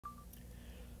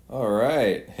All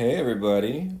right. Hey,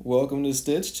 everybody. Welcome to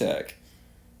Stitch TEC.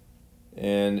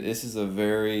 And this is a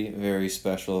very, very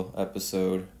special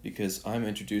episode because I'm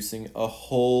introducing a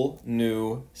whole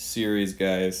new series,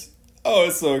 guys. Oh,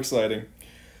 it's so exciting.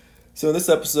 So, in this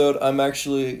episode, I'm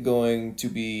actually going to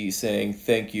be saying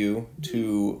thank you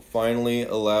to finally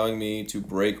allowing me to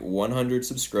break 100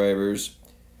 subscribers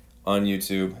on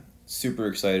YouTube. Super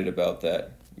excited about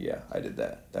that. Yeah, I did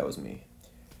that. That was me.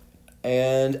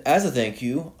 And as a thank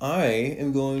you, I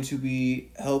am going to be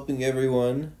helping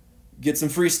everyone get some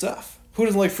free stuff. Who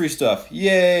doesn't like free stuff?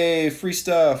 Yay, free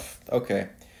stuff. Okay.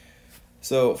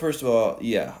 So, first of all,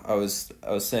 yeah, I was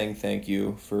saying thank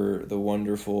you for the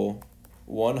wonderful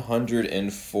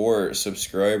 104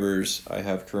 subscribers I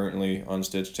have currently on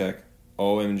Stitch TEC.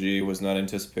 OMG, was not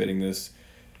anticipating this.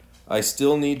 I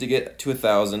still need to get to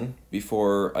 1,000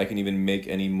 before I can even make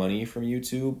any money from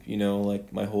YouTube. You know,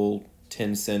 like my whole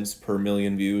 10 cents per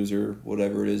million views or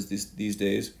whatever it is these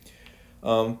days.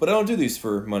 But I don't do these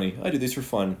for money. I do these for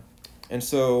fun. And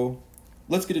so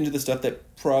let's get into the stuff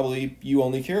that probably you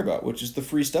only care about, which is the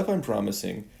free stuff I'm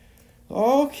promising.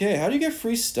 Okay, how do you get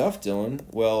free stuff, Dylan?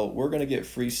 Well, we're going to get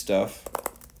free stuff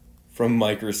from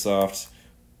Microsoft.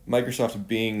 Microsoft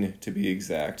Bing, to be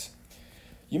exact.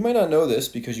 You might not know this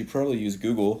because you probably use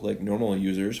Google like normal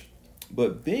users,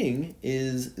 but Bing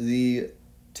is the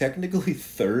technically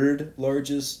third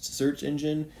largest search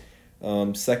engine,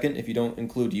 second if you don't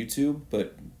include YouTube,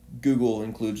 but Google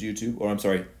includes YouTube, or I'm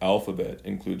sorry, Alphabet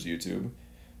includes YouTube,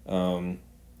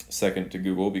 second to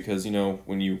Google, because, you know,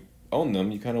 when you own them,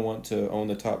 you kind of want to own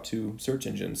the top two search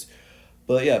engines.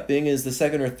 But yeah, Bing is the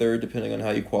second or third, depending on how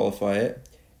you qualify it.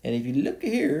 And if you look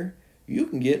here, you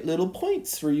can get little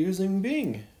points for using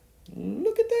Bing.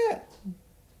 Look at that.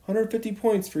 150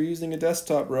 points for using a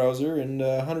desktop browser and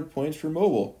 100 points for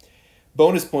mobile.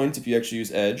 Bonus points if you actually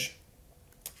use Edge.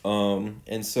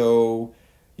 And so,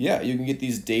 yeah, you can get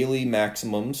these daily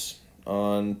maximums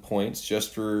on points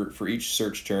just for each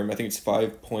search term. I think it's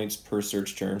 5 points per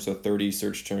search term, so 30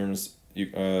 search terms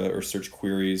or search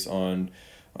queries on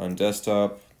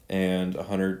desktop and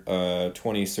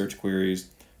 120 search queries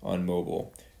on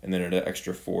mobile, and then an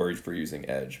extra 4 for using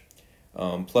Edge.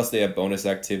 Plus, they have bonus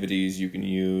activities you can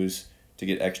use to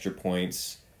get extra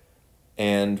points.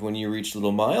 And when you reach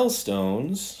little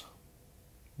milestones,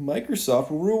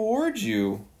 Microsoft will reward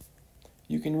you.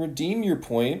 You can redeem your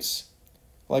points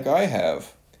like I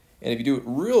have. And if you do it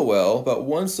real well, about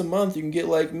once a month, you can get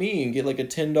like me and get like a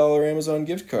 $10 Amazon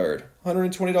gift card.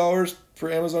 $120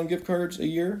 for Amazon gift cards a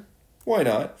year? Why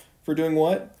not? For doing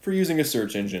what? For using a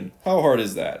search engine. How hard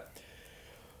is that?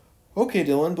 Okay,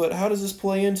 Dylan, but how does this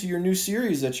play into your new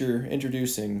series that you're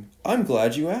introducing? I'm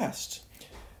glad you asked.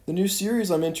 The new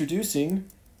series I'm introducing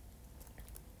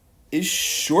is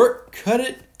Shortcut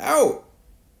It Out.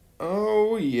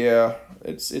 Oh, yeah.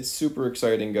 It's super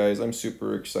exciting, guys. I'm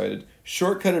super excited.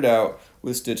 Shortcut It Out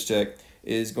with Stitch TEC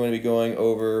is going to be going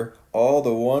over all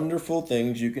the wonderful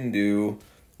things you can do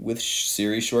with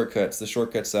Siri Shortcuts, the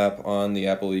Shortcuts app on the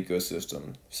Apple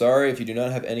ecosystem. Sorry if you do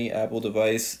not have any Apple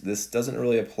device, this doesn't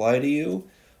really apply to you.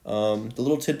 The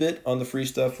little tidbit on the free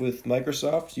stuff with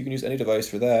Microsoft, you can use any device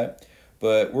for that.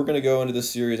 But we're going to go into this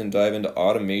series and dive into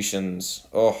automations.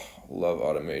 Oh, love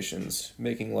automations.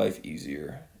 Making life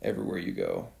easier everywhere you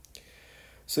go.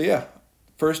 So yeah,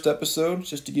 first episode,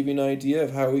 just to give you an idea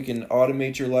of how we can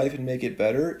automate your life and make it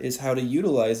better, is how to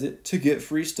utilize it to get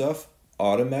free stuff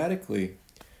automatically.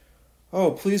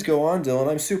 Oh, please go on,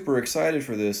 Dylan. I'm super excited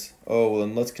for this. Oh, well,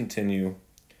 then let's continue.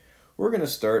 We're going to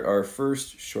start our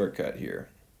first shortcut here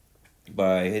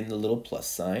by hitting the little plus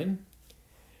sign.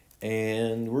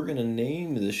 And we're going to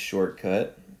name this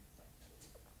shortcut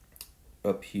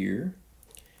up here.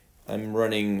 I'm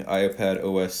running iPad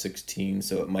OS 16,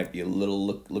 so it might be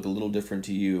look a little different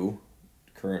to you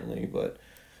currently, but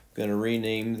I'm going to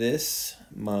rename this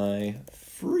my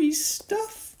free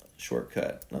stuff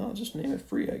shortcut. I'll just name it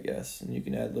free, I guess. And you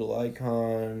can add a little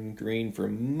icon, green for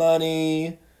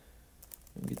money.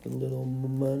 Get the little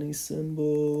money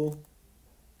symbol.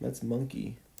 That's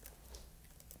monkey.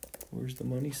 Where's the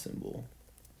money symbol?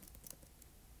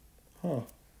 Huh.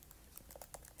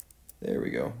 There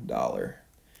we go. $.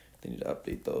 They need to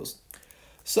update those.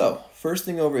 So, first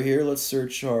thing over here, let's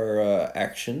search our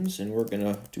actions, and we're going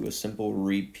to do a simple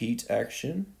repeat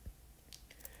action.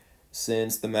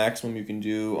 Since the maximum you can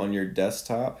do on your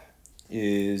desktop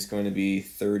is going to be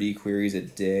 30 queries a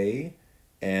day,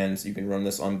 and you can run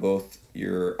this on both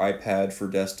your iPad for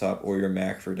desktop or your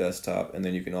Mac for desktop, and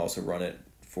then you can also run it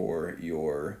for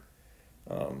your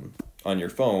on your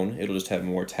phone. It'll just have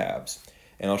more tabs.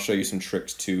 And I'll show you some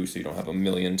tricks too, so you don't have a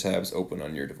million tabs open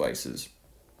on your devices.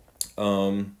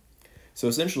 So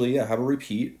essentially, yeah, have a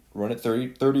repeat, run it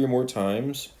 30 or more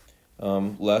times,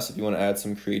 less if you want to add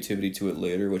some creativity to it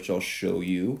later, which I'll show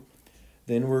you.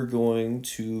 Then we're going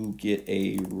to get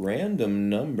a random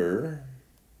number,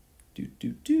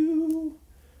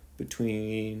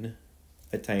 between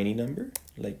a tiny number,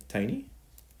 like tiny,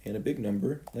 and a big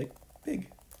number, like big.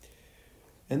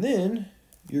 And then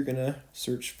you're gonna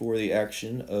search for the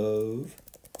action of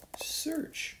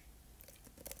search.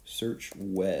 Search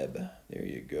web. There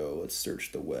you go. Let's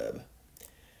search the web.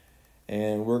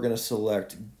 And we're gonna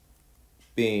select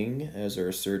Bing as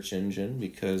our search engine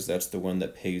because that's the one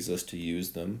that pays us to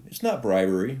use them. It's not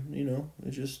bribery,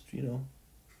 it's just,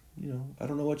 I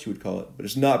don't know what you would call it, but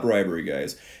it's not bribery,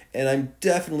 guys. And I'm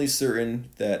definitely certain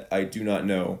that I do not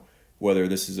know whether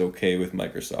this is okay with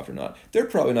Microsoft or not. They're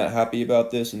probably not happy about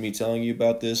this and me telling you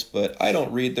about this, but I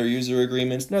don't read their user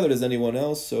agreements, neither does anyone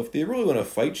else. So if they really want to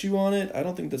fight you on it, I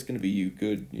don't think that's going to be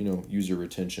good, user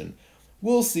retention.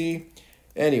 We'll see.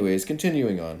 Anyways,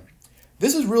 continuing on.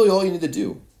 This is really all you need to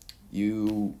do.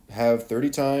 You have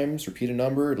 30 times, repeat a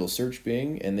number, it'll search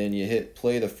Bing, and then you hit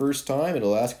play the first time,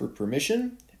 it'll ask for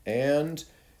permission, and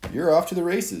you're off to the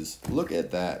races. Look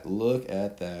at that. Look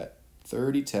at that.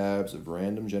 30 tabs of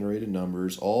random generated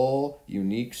numbers, all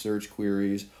unique search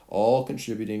queries, all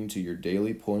contributing to your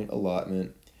daily point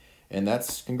allotment. And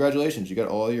that's, congratulations, you got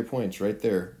all your points right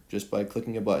there just by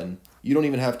clicking a button. You don't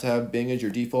even have to have Bing as your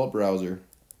default browser.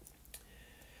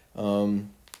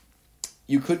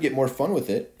 You could get more fun with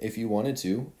it if you wanted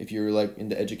to. If you're like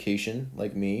into education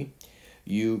like me,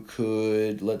 you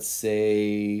could, let's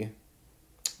say,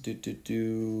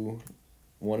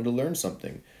 wanted to learn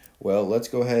something. Well, let's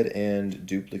go ahead and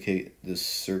duplicate this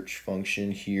search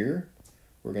function here.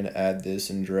 We're going to add this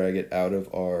and drag it out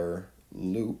of our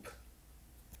loop.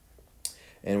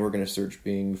 And we're going to search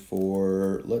Bing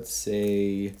for, let's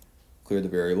say, clear the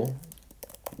variable,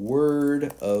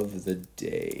 word of the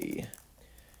day.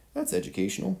 That's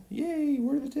educational. Yay,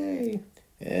 word of the day.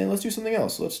 And let's do something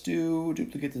else. Let's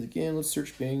duplicate this again. Let's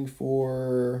search Bing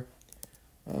for,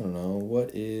 I don't know,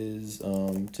 what is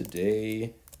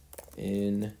today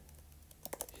in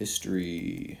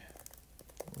history.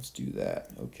 Let's do that.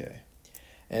 Okay.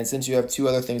 And since you have two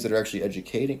other things that are actually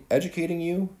educating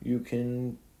you, you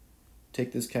can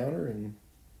take this counter and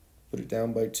put it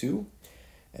down by 2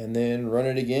 and then run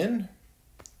it again.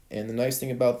 And the nice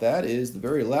thing about that is the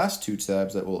very last 2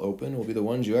 tabs that will open will be the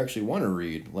ones you actually want to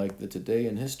read, like the today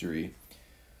in history.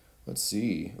 Let's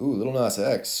see. Ooh, Lil Nas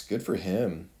X. Good for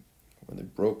him. When they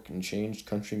broke and changed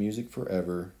country music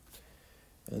forever.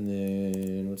 And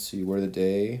then, let's see, word of the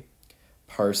day.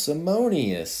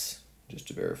 Parsimonious. Just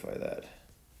to verify that.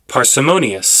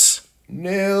 Parsimonious.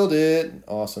 Nailed it.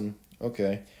 Awesome.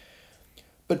 Okay.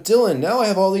 But Dylan, now I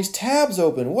have all these tabs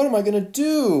open. What am I going to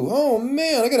do? Oh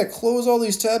man, I got to close all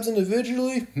these tabs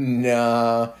individually?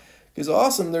 Nah. Because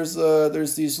awesome, there's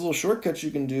these little shortcuts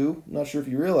you can do. I'm not sure if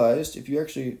you realized. If you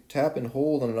actually tap and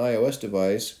hold on an iOS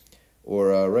device,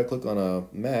 or right-click on a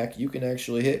Mac, you can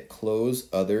actually hit Close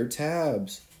Other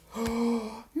Tabs.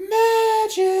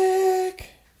 Magic!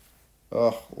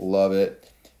 Oh, love it.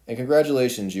 And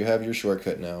congratulations, you have your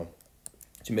shortcut now.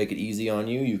 To make it easy on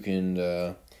you, you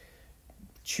can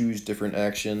choose different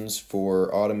actions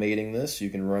for automating this. You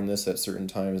can run this at certain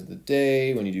times of the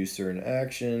day when you do certain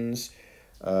actions.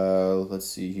 Let's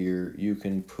see here. You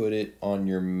can put it on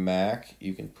your Mac.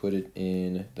 You can put it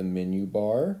in the menu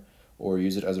bar, or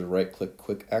use it as a right-click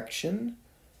quick action.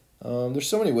 There's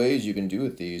so many ways you can do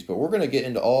with these, but we're going to get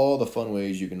into all the fun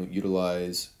ways you can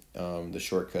utilize the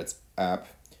Shortcuts app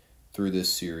through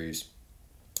this series.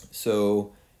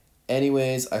 So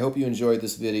anyways, I hope you enjoyed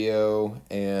this video,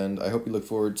 and I hope you look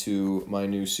forward to my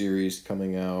new series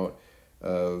coming out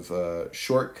of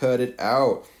Shortcut It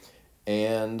Out.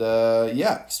 And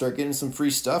yeah, start getting some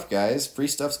free stuff, guys. Free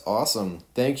stuff's awesome.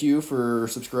 Thank you for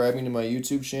subscribing to my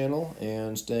YouTube channel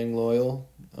and staying loyal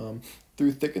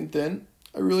through thick and thin.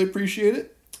 I really appreciate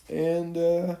it. And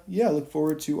yeah, look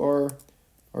forward to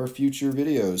our future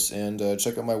videos. And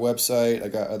check out my website. I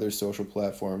got other social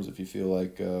platforms if you feel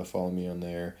like following me on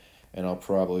there. And I'll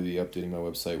probably be updating my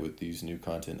website with these new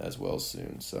content as well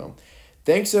soon. So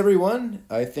thanks, everyone.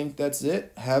 I think that's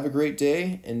it. Have a great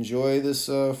day. Enjoy this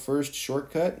first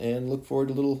shortcut and look forward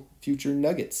to little future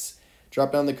nuggets.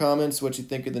 Drop down in the comments what you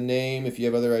think of the name, if you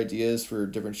have other ideas for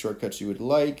different shortcuts you would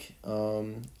like,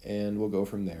 and we'll go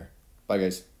from there. Bye,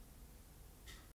 guys.